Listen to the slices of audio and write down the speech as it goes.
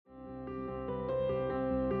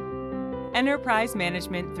Enterprise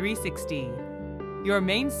Management 360, your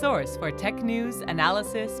main source for tech news,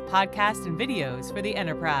 analysis, podcasts, and videos for the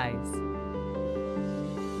enterprise.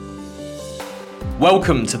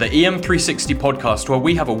 Welcome to the EM360 podcast, where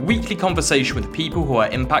we have a weekly conversation with people who are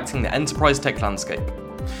impacting the enterprise tech landscape.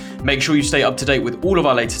 Make sure you stay up to date with all of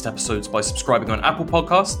our latest episodes by subscribing on Apple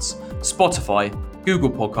Podcasts, Spotify, Google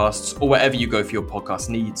Podcasts, or wherever you go for your podcast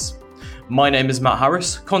needs. My name is Matt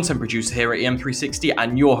Harris, content producer here at EM360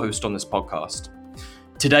 and your host on this podcast.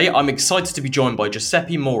 Today, I'm excited to be joined by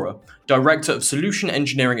Giuseppe Mora, Director of Solution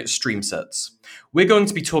Engineering at StreamSets. We're going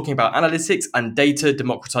to be talking about analytics and data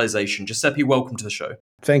democratization. Giuseppe, welcome to the show.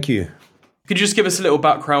 Thank you. Could you just give us a little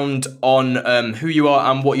background on who you are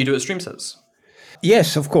and what you do at StreamSets?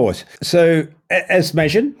 Yes, of course. So, as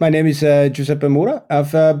mentioned, my name is Giuseppe Mora.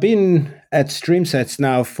 I've been at StreamSets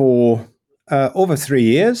now for over 3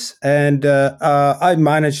 years, and I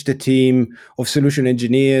manage the team of solution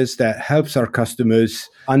engineers that helps our customers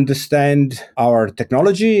understand our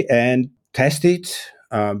technology and test it,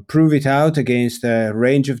 prove it out against a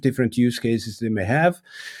range of different use cases they may have.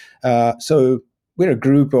 So we're a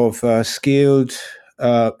group of skilled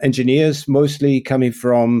engineers, mostly coming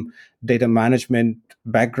from data management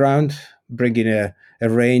background, bringing a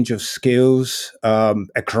range of skills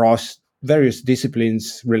across various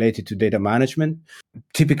disciplines related to data management.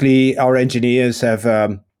 Typically, our engineers have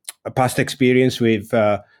a past experience with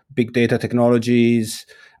big data technologies,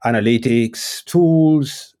 analytics,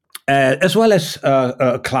 tools, as well as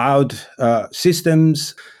cloud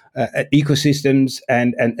systems, ecosystems,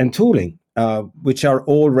 and tooling, which are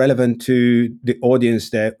all relevant to the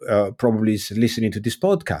audience that probably is listening to this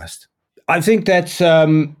podcast. I think that's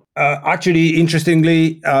actually,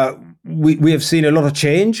 interestingly, we have seen a lot of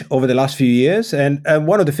change over the last few years. And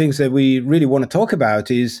one of the things that we really want to talk about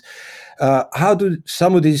is how do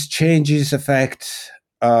some of these changes affect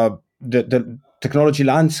the technology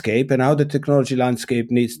landscape, and how the technology landscape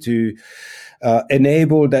needs to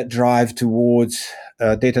enable that drive towards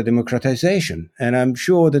data democratization. And I'm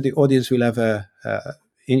sure that the audience will have a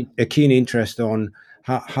keen interest on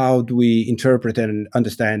how do we interpret and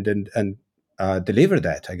understand and deliver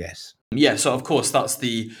that, I guess. Yeah, so of course, that's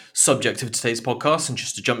the subject of today's podcast. And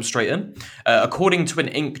just to jump straight in, according to an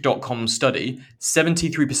Inc.com study,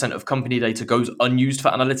 73% of company data goes unused for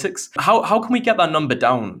analytics. How can we get that number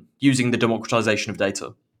down using the democratization of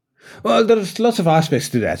data? Well, there's lots of aspects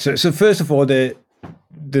to that. So first of all, the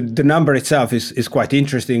number itself is quite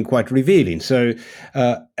interesting, quite revealing. So,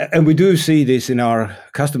 and we do see this in our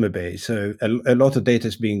customer base. So a lot of data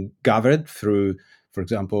is being gathered through, for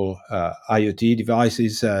example, IoT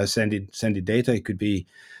devices sending data. It could be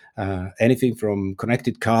anything from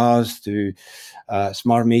connected cars to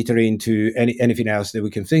smart metering to anything else that we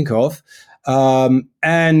can think of.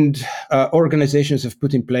 And organizations have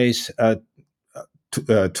put in place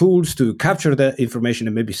tools to capture the information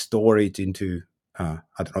and maybe store it into,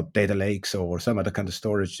 data lakes or some other kind of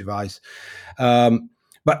storage device.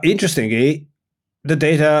 But interestingly, the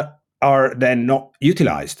data are then not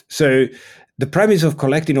utilized. So the premise of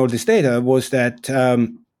collecting all this data was that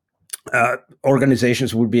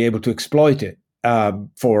organizations would be able to exploit it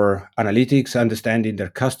for analytics, understanding their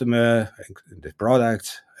customer, the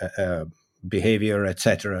products, behavior,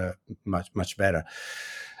 etc., much better.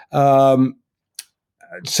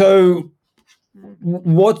 So,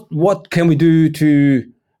 what can we do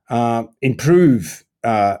to improve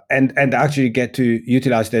and actually get to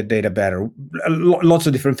utilize that data better? Lots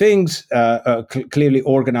of different things. Clearly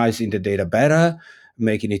organizing the data better,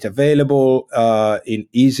 making it available in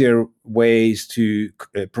easier ways to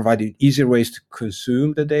providing easier ways to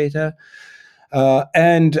consume the data,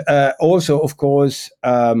 and also, of course,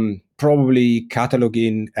 probably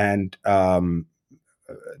cataloging and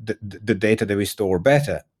the data that we store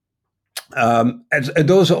better. And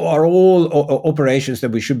those are all operations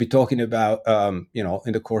that we should be talking about,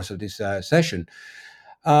 in the course of this session.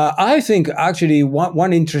 I think actually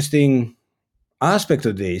one interesting aspect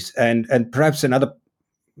of this, and perhaps another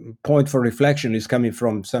point for reflection, is coming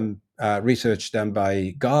from some research done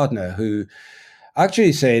by Gartner, who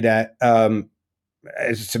actually say that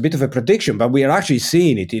it's a bit of a prediction, but we are actually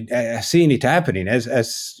seeing it happening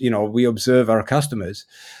as we observe our customers.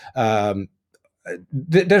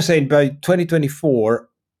 They're saying by 2024,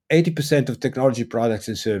 80% of technology products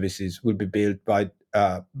and services will be built by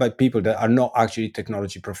people that are not actually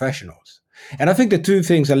technology professionals. And I think the two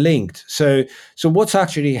things are linked. So what's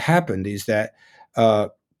actually happened is that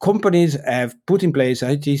companies have put in place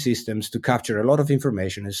IT systems to capture a lot of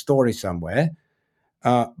information and store it somewhere.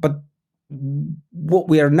 But what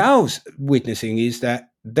we are now witnessing is that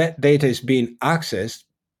data is being accessed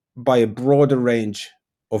by a broader range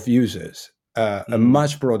of users, a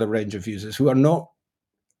much broader range of users who are not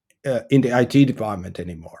in the IT department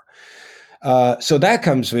anymore. So that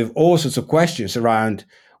comes with all sorts of questions around,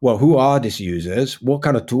 well, who are these users? What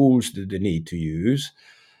kind of tools do they need to use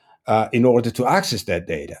in order to access that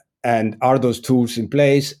data? And are those tools in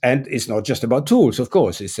place? And it's not just about tools, of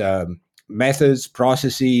course. It's methods,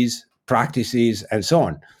 processes, practices, and so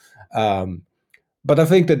on. But I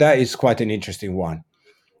think that is quite an interesting one.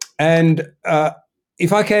 And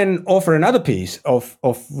if I can offer another piece of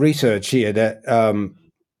research here that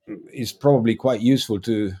is probably quite useful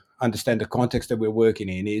to understand the context that we're working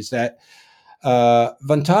in, is that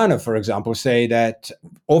Ventana, for example, say that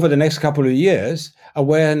over the next couple of years,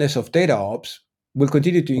 awareness of data ops will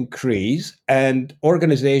continue to increase, and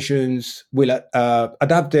organizations will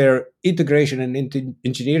adapt their integration and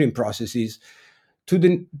engineering processes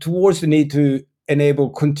towards the need to enable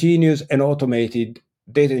continuous and automated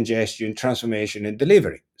data ingestion, transformation, and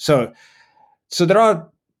delivery. So there are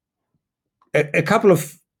a couple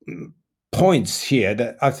of points here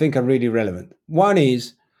that I think are really relevant. One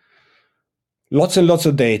is lots and lots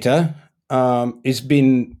of data is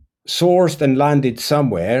being sourced and landed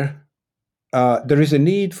somewhere. There is a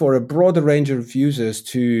need for a broader range of users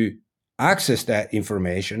to access that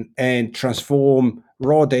information and transform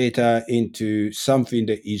raw data into something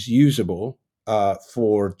that is usable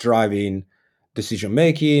for driving decision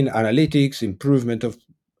making, analytics, improvement of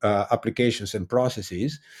applications and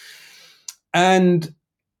processes. And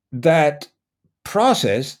that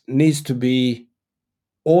process needs to be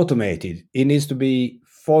automated. It needs to be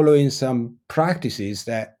following some practices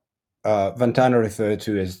that Ventana referred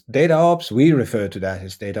to as data ops. We refer to that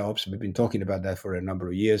as data ops. We've been talking about that for a number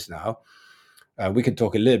of years now. We can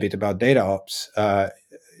talk a little bit about data ops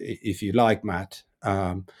if you like, Matt,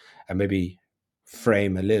 and maybe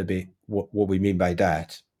frame a little bit what we mean by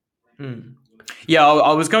that. Yeah,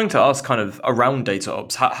 I was going to ask kind of around data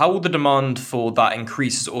ops, how will the demand for that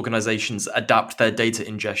increase as organizations adapt their data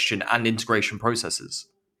ingestion and integration processes?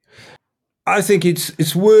 I think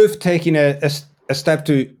it's worth taking a step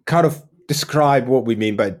to kind of describe what we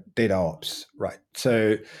mean by data ops, right?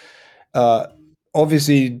 So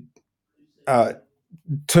obviously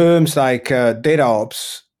terms like data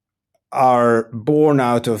ops are born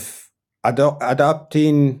out of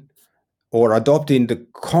adopting the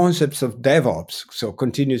concepts of DevOps, so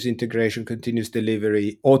continuous integration, continuous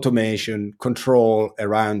delivery, automation, control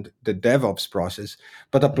around the DevOps process,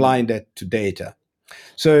 but applying that to data.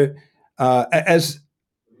 So as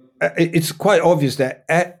it's quite obvious that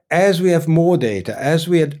as we have more data, as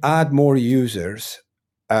we add more users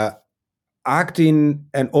acting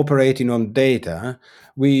and operating on data,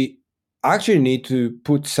 we actually need to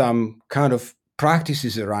put some kind of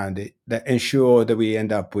practices around it that ensure that we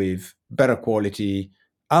end up with better quality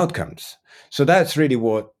outcomes. So that's really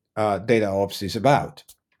what data ops is about.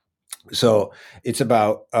 So it's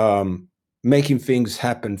about making things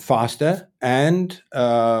happen faster and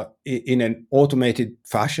in an automated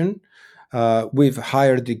fashion with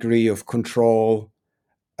higher degree of control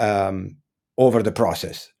over the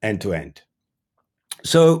process end to end.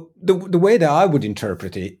 So the way that I would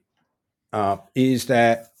interpret it is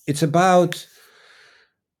that it's about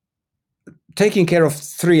taking care of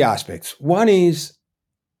three aspects. One is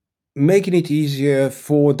making it easier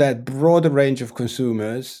for that broader range of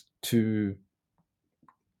consumers to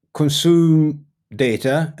consume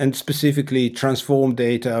data and specifically transform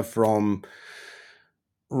data from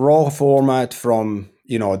raw format, from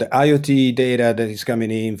the IoT data that is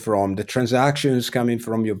coming in, from the transactions coming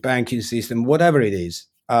from your banking system, whatever it is,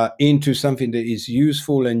 into something that is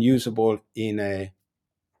useful and usable in a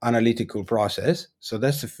analytical process. So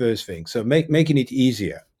that's the first thing. So making it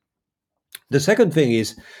easier. The second thing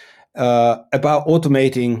is about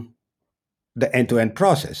automating the end-to-end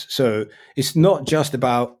process. So it's not just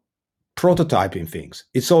about prototyping things.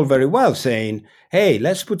 It's all very well saying, hey,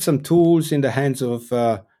 let's put some tools in the hands of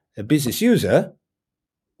a business user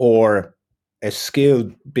or a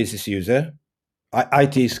skilled business user,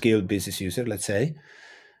 IT skilled business user, let's say.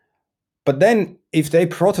 But then if they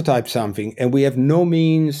prototype something and we have no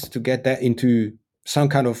means to get that into some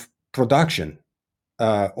kind of production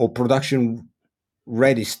or production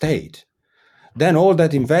ready state, then all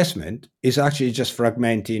that investment is actually just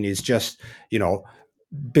fragmenting, is just,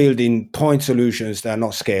 building point solutions that are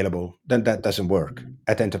not scalable. Then that doesn't work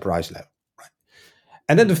at enterprise level. Right?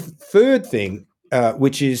 And then the third thing,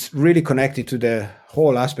 which is really connected to the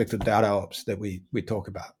whole aspect of data ops that we talk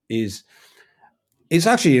about, is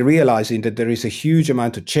actually realizing that there is a huge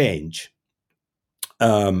amount of change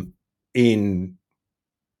in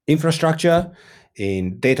infrastructure,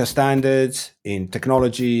 in data standards, in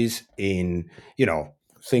technologies, in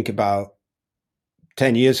think about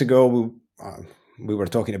 10 years ago, we were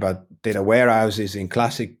talking about data warehouses in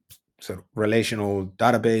classic sort of relational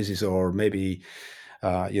databases, or maybe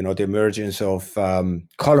the emergence of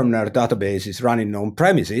columnar databases running on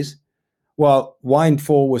premises. Well, wind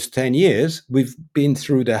forward 10 years, we've been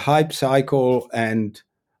through the hype cycle and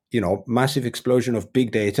massive explosion of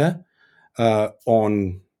big data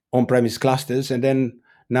on on-premise clusters, and then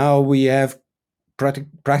now we have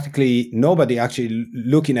practically nobody actually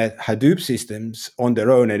looking at Hadoop systems on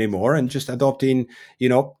their own anymore, and just adopting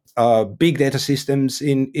big data systems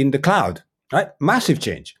in the cloud. Right, massive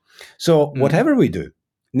change. So whatever we do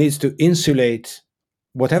needs to insulate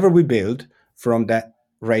whatever we build from that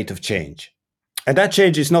rate of change. And that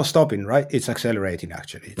change is not stopping, right? It's accelerating,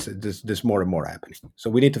 actually. There's more and more happening. So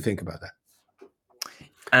we need to think about that.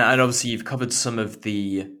 And obviously, you've covered some of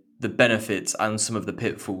the benefits and some of the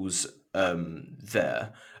pitfalls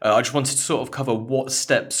there. I just wanted to sort of cover what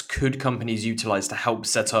steps could companies utilize to help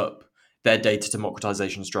set up their data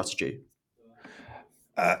democratization strategy.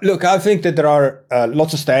 Look, I think that there are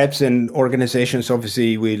lots of steps, and organizations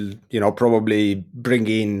obviously will, probably bring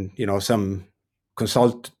in, some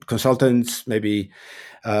consultants, maybe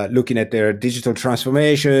looking at their digital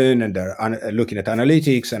transformation, and they're looking at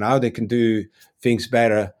analytics and how they can do things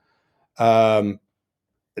better. And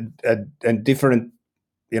different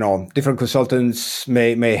consultants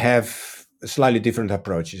may have slightly different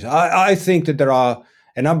approaches. I think that there are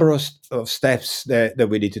a number of steps that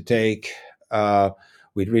we need to take.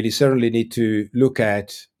 We really certainly need to look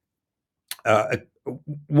at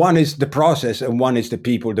one is the process, and one is the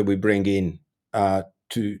people that we bring in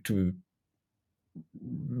to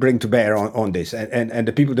bring to bear on this, and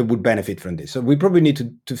the people that would benefit from this. So we probably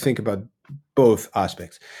need to think about both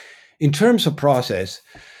aspects. In terms of process,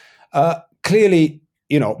 clearly,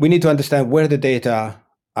 we need to understand where the data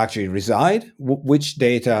actually reside, which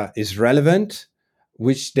data is relevant,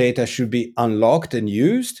 which data should be unlocked and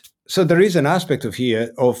used. So there is an aspect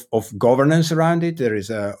of governance around it. There is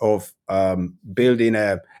of building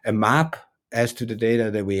a map as to the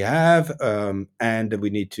data that we have, and that we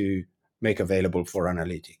need to make available for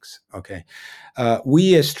analytics. Okay,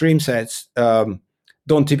 we as StreamSets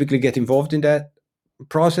don't typically get involved in that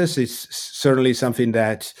process. It's certainly something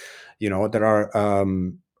that there are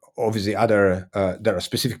obviously there are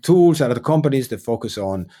specific tools at other companies that focus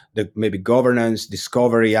on the maybe governance,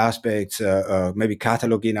 discovery aspects, maybe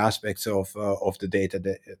cataloging aspects of the data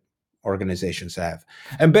that organizations have.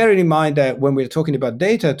 And bearing in mind that when we're talking about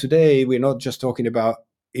data today, we're not just talking about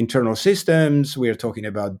internal systems. We're talking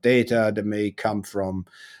about data that may come from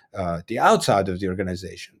the outside of the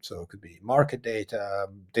organization. So it could be market data,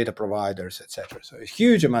 data providers, etc. So a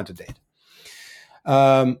huge amount of data.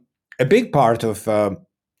 A big part of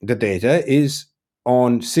the data is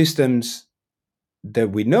on systems that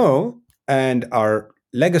we know, and our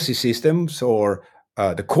legacy systems, or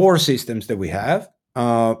the core systems that we have.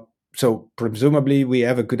 So presumably we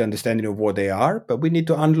have a good understanding of what they are, but we need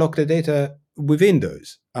to unlock the data within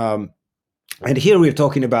those. And here we're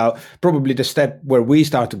talking about probably the step where we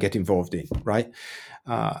start to get involved in, right?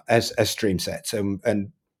 As StreamSets.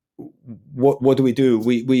 And what do?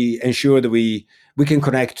 We ensure that we can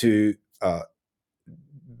connect to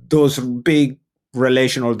those big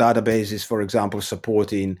relational databases, for example,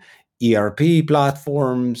 supporting ERP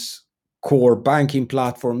platforms, core banking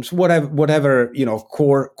platforms, whatever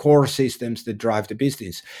core systems that drive the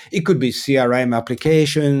business. It could be CRM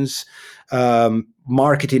applications,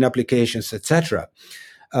 marketing applications, etc.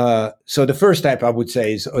 So the first step, I would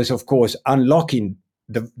say, is of course unlocking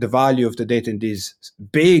the value of the data in these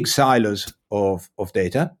big silos of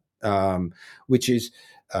data, which is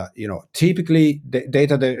typically the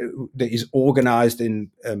data that is organized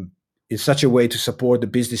in such a way to support the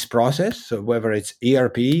business process. So whether it's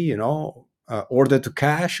ERP, order to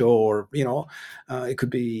cash, or it could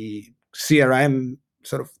be CRM,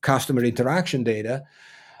 sort of customer interaction data.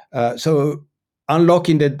 So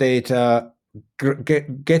unlocking the data,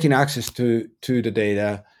 getting access to the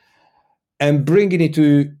data, and bringing it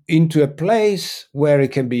into a place where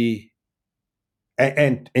it can be,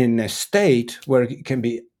 and in a state where it can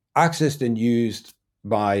be accessed and used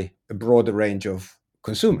by a broader range of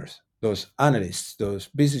consumers, those analysts, those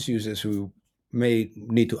business users who may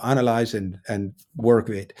need to analyze and work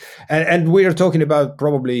with. And we are talking about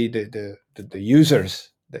probably the users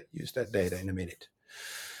that use that data in a minute.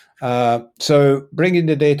 So bringing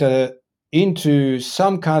the data into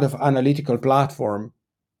some kind of analytical platform,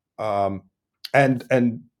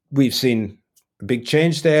 and we've seen a big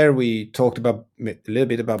change there. We talked about a little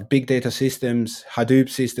bit about big data systems, Hadoop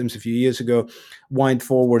systems a few years ago. Wind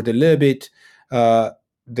forward a little bit.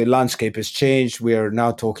 the landscape has changed. We are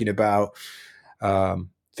now talking about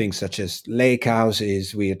things such as lake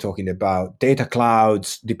houses. We are talking about data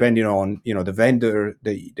clouds. Depending on the vendor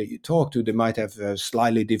that you talk to, they might have a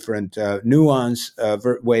slightly different nuance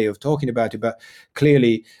way of talking about it. But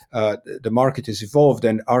clearly, the market has evolved,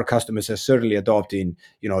 and our customers are certainly adopting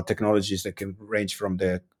technologies that can range from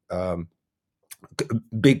the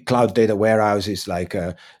big cloud data warehouses like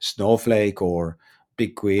Snowflake or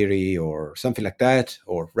BigQuery or something like that,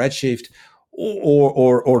 or Redshift,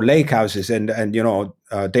 or lake houses, and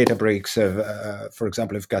Databricks, for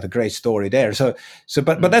example, have got a great story there.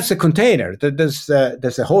 But that's a container. There's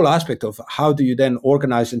a whole aspect of how do you then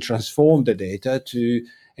organize and transform the data to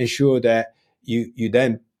ensure that you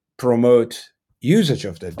then promote usage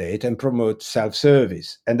of the data and promote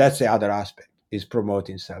self-service, and that's the other aspect, is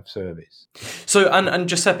promoting self-service. So, and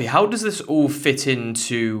Giuseppe, how does this all fit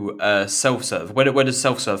into self-serve? Where does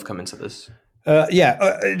self-serve come into this?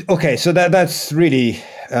 Okay. So that's really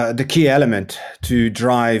the key element to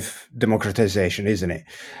drive democratization, isn't it?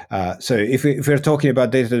 So if we're talking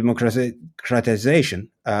about data democratization,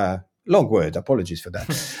 long word, apologies for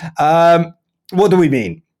that. What do we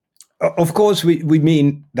mean? Of course, we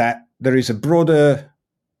mean that there is a broader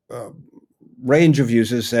range of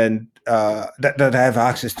users and that have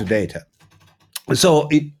access to data. So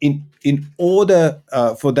in order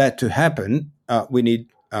for that to happen, we need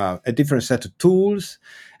a different set of tools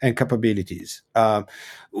and capabilities.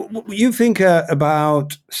 You think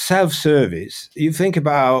about self-service. You think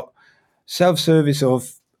about self-service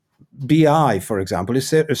of BI, for example, is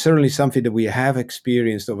certainly something that we have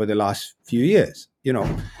experienced over the last few years.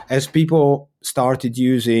 As people started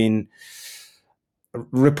using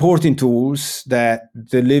reporting tools that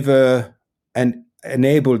deliver and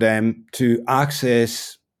enable them to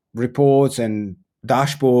access reports and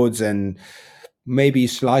dashboards and maybe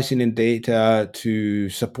slicing in data to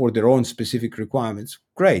support their own specific requirements.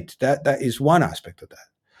 Great. That is one aspect of that.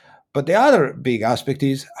 But the other big aspect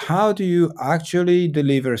is, how do you actually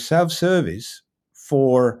deliver self-service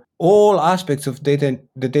for all aspects of the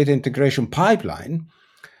data integration pipeline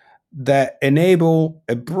that enable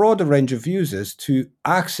a broader range of users to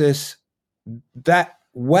access that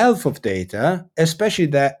wealth of data, especially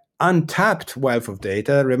that untapped wealth of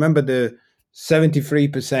data? Remember the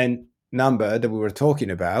 73% number that we were talking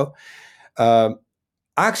about.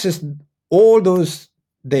 Access all those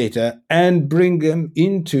data and bring them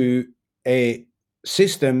into a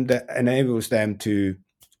system that enables them to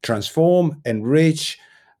transform, enrich,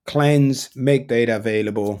 cleanse, make data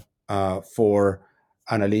available for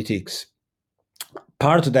analytics.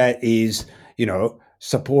 Part of that is,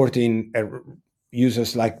 supporting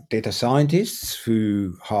users like data scientists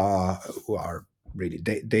who are really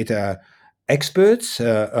data experts,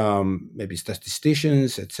 maybe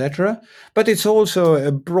statisticians, etc. But it's also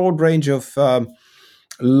a broad range of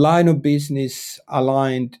line of business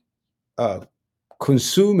aligned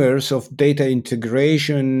consumers of data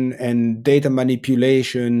integration and data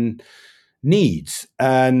manipulation needs.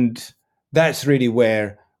 And that's really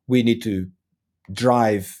where we need to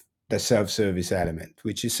drive the self-service element,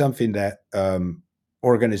 which is something that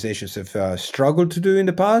organizations have struggled to do in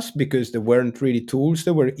the past because there weren't really tools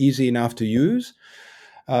that were easy enough to use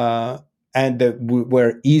and that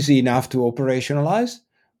were easy enough to operationalize.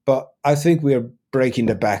 But I think we're breaking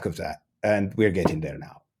the back of that, and we're getting there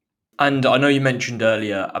now. And I know you mentioned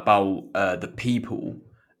earlier about the people.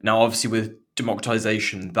 Now, obviously, with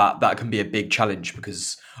democratization, that can be a big challenge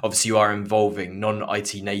because obviously you are involving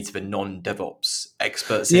non-IT native and non-DevOps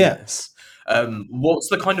experts in this. What's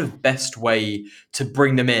the kind of best way to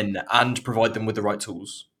bring them in and provide them with the right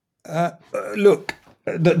tools? Look,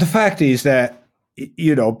 the fact is that,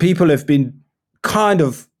 people have been kind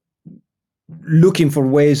of looking for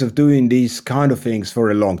ways of doing these kind of things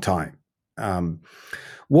for a long time.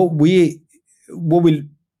 What we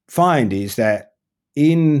find is that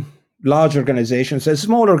in large organizations and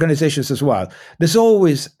small organizations as well, there's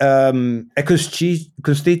always a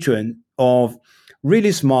constituent of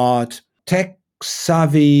really smart,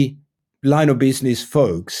 tech-savvy line of business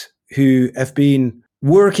folks who have been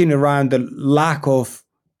working around the lack of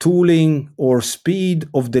tooling or speed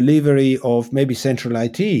of delivery of maybe central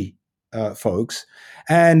IT folks,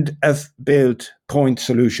 and have built point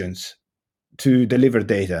solutions to deliver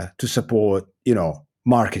data to support,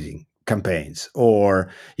 marketing campaigns,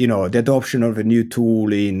 or, the adoption of a new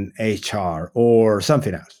tool in HR or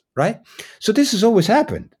something else, right? So this has always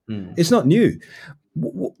happened. It's not new.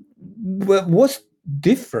 What's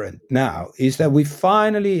different now is that we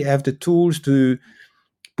finally have the tools to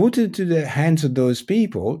put into the hands of those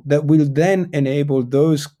people that will then enable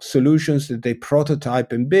those solutions that they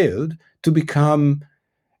prototype and build to become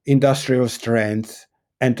industrial strength,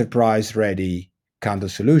 enterprise ready kind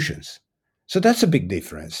of solutions. So that's a big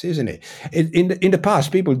difference, isn't it? In the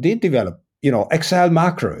past, people did develop, Excel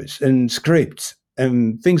macros and scripts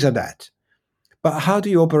and things like that. But how do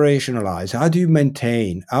you operationalize? How do you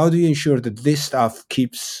maintain? How do you ensure that this stuff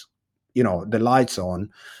keeps, the lights on?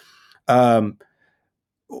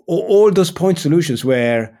 All those point solutions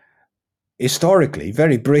were historically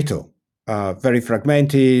very brittle, very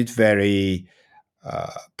fragmented, very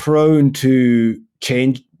prone to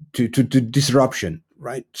change, to disruption,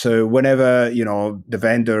 right? So whenever the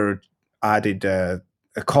vendor added a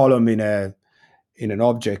column in an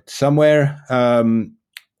object somewhere,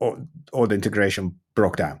 or the integration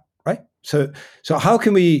broke down, right? So how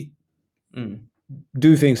can we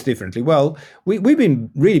do things differently? Well, we've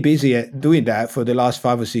been really busy at doing that for the last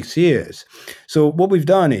 5 or 6 years. So what we've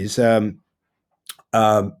done is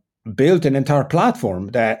built an entire platform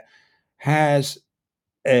that has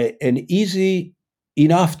an easy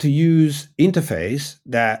enough to use interface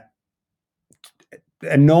that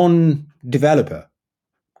a non-developer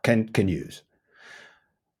can use.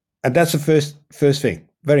 And that's the first thing,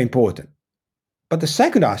 very important. But the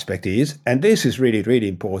second aspect is, and this is really, really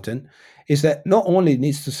important, is that not only it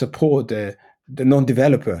needs to support the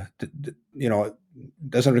non-developer,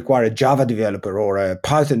 doesn't require a Java developer or a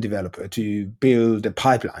Python developer to build a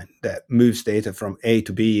pipeline that moves data from A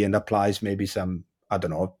to B and applies maybe some,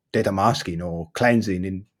 data masking or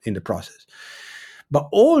cleansing in the process. But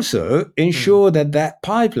also ensure that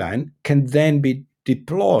pipeline can then be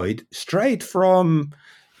deployed straight from,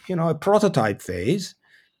 a prototype phase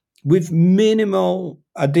with minimal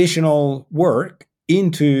additional work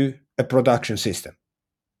into a production system.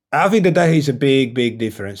 I think that is a big, big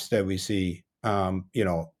difference that we see, and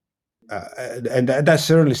that's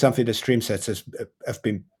certainly something that StreamSets have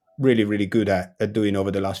been really, really good at doing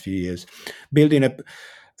over the last few years, building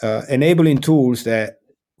enabling tools that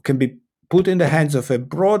can be put in the hands of a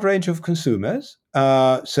broad range of consumers.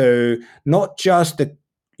 So not just the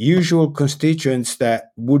usual constituents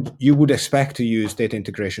that you would expect to use data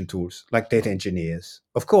integration tools, like data engineers.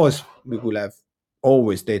 Of course, we will have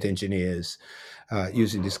always data engineers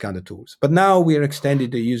using these kind of tools. But now we are extending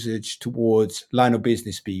the usage towards line of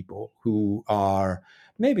business people who are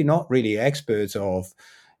maybe not really experts of,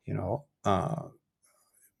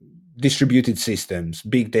 distributed systems,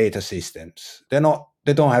 big data systems. They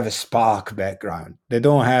don't have a Spark background. They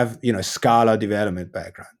don't have, Scala development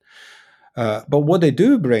background. But what they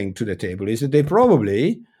do bring to the table is that they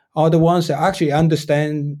probably are the ones that actually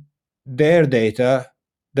understand their data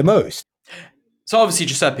the most. So obviously,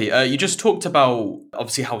 Giuseppe, you just talked about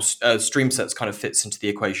obviously how StreamSets kind of fits into the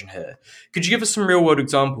equation here. Could you give us some real world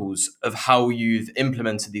examples of how you've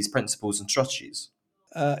implemented these principles and strategies?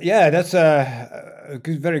 Yeah, that's a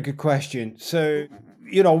very good question. So,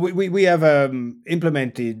 we have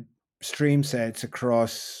implemented StreamSets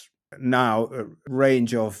across now a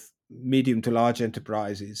range of medium to large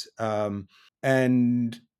enterprises.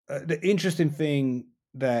 And the interesting thing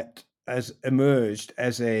that has emerged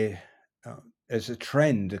as a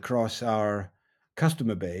trend across our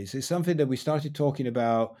customer base is something that we started talking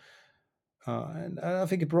about. And I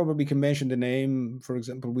think it probably can mention the name. For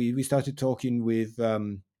example, we started talking with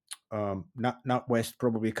NatWest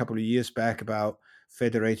probably a couple of years back about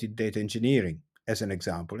federated data engineering as an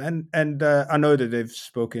example. And I know that they've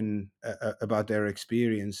spoken about their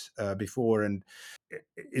experience before, and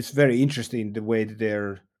it's very interesting the way that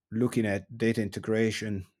they're looking at data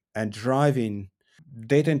integration and driving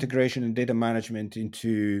data integration and data management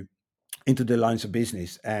into the lines of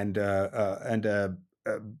business and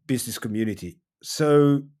business community.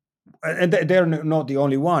 So, and they're not the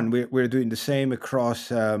only one. We're doing the same across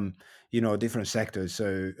different sectors.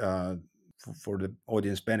 So for the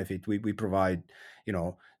audience benefit, we provide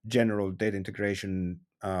general data integration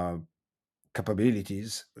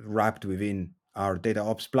capabilities wrapped within our data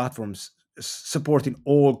ops platforms, supporting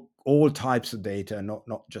all types of data,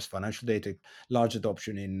 not just financial data. Large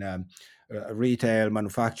adoption in retail,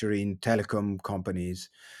 manufacturing, telecom companies.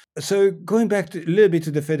 So going back a little bit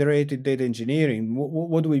to the federated data engineering,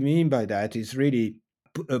 what do we mean by that? Is really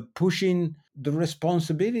pushing the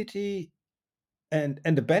responsibility and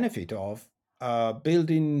the benefit of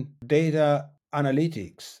building data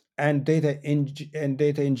analytics and data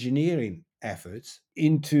engineering efforts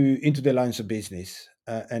into the lines of business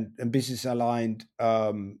and business aligned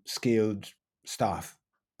skilled staff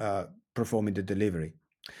performing the delivery.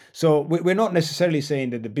 So we're not necessarily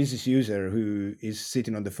saying that the business user who is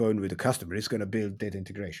sitting on the phone with the customer is going to build data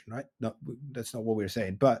integration, right? No, that's not what we're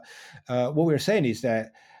saying. But what we're saying is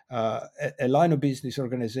that a line of business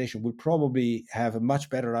organization will probably have a much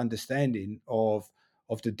better understanding of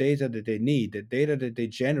of the data that they need, the data that they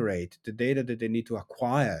generate, the data that they need to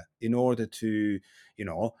acquire in order to,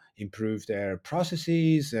 improve their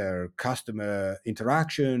processes, their customer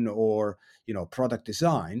interaction, or, product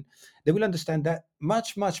design, they will understand that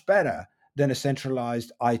much, much better than a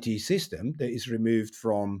centralized IT system that is removed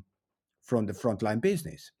from the frontline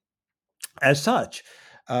business. As such,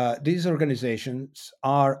 these organizations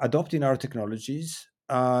are adopting our technologies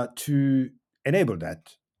to enable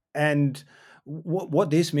that. And what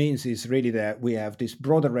this means is really that we have this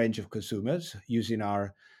broader range of consumers using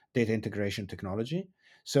our data integration technology.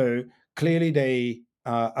 So clearly they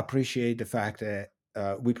appreciate the fact that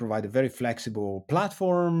we provide a very flexible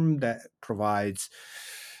platform that provides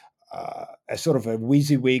a sort of a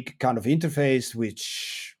WYSIWYG kind of interface,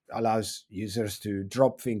 which allows users to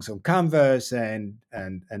drop things on canvas and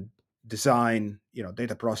design,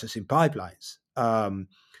 data processing pipelines.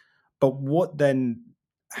 But what then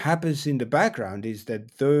happens in the background is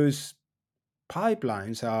that those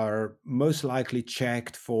pipelines are most likely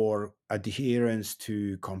checked for adherence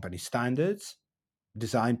to company standards,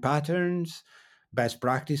 design patterns, best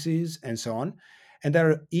practices, and so on. And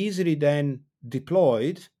they're easily then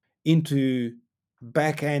deployed into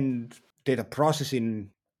back-end data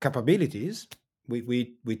processing capabilities.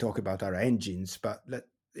 We talk about our engines, but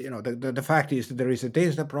the fact is that there is a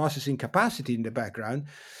data processing capacity in the background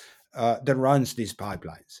that runs these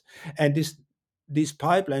pipelines, and these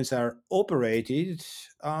pipelines are operated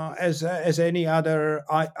as any other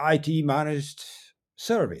IT managed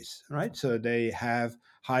service, right? So they have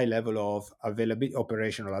high level of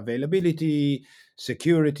operational availability,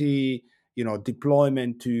 security,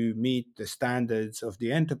 deployment to meet the standards of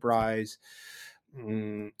the enterprise,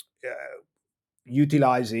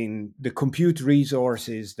 utilizing the compute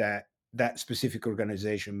resources that specific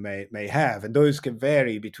organization may have. And those can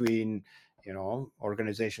vary between,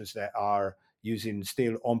 organizations that are using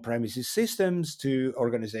still on-premises systems to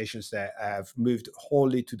organizations that have moved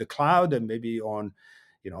wholly to the cloud and maybe on,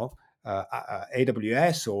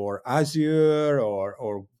 AWS or Azure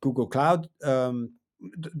or Google Cloud.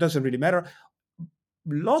 Doesn't really matter.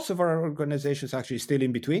 Lots of our organizations actually still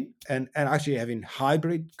in between and actually having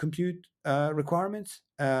hybrid compute requirements,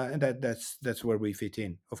 and that's where we fit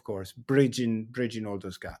in, of course, bridging all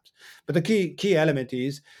those gaps. But the key element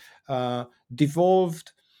is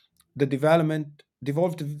devolved development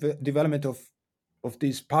of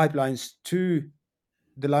these pipelines to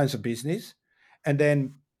the lines of business, and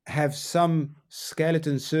then have some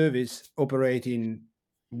skeleton service operating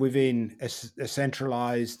within a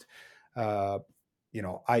centralized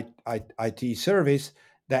IT service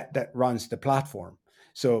that runs the platform.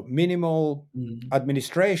 So minimal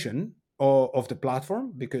administration of the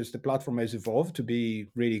platform, because the platform has evolved to be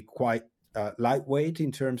really quite lightweight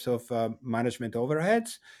in terms of management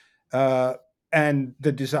overheads, and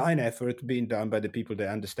the design effort being done by the people that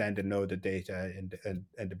understand and know the data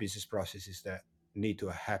and the business processes that need to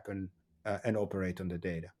happen and operate on the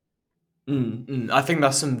data. I think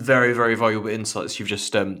that's some very, very valuable insights you've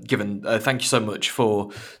just given. Thank you so much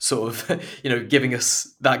for sort of, giving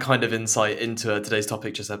us that kind of insight into today's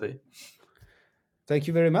topic, Giuseppe. Thank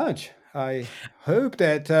you very much. I hope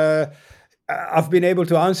that I've been able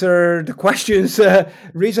to answer the questions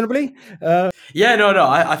reasonably. I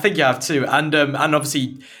think you have too. And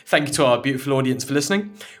obviously, thank you to our beautiful audience for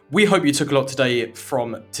listening. We hope you took a lot today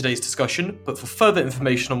from today's discussion. But for further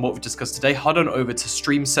information on what we've discussed today, head on over to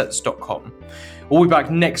streamsets.com. We'll be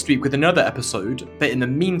back next week with another episode. But in the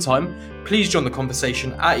meantime, please join the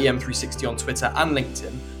conversation at EM360 on Twitter and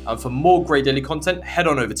LinkedIn. And for more great daily content, head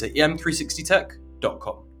on over to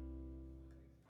em360tech.com.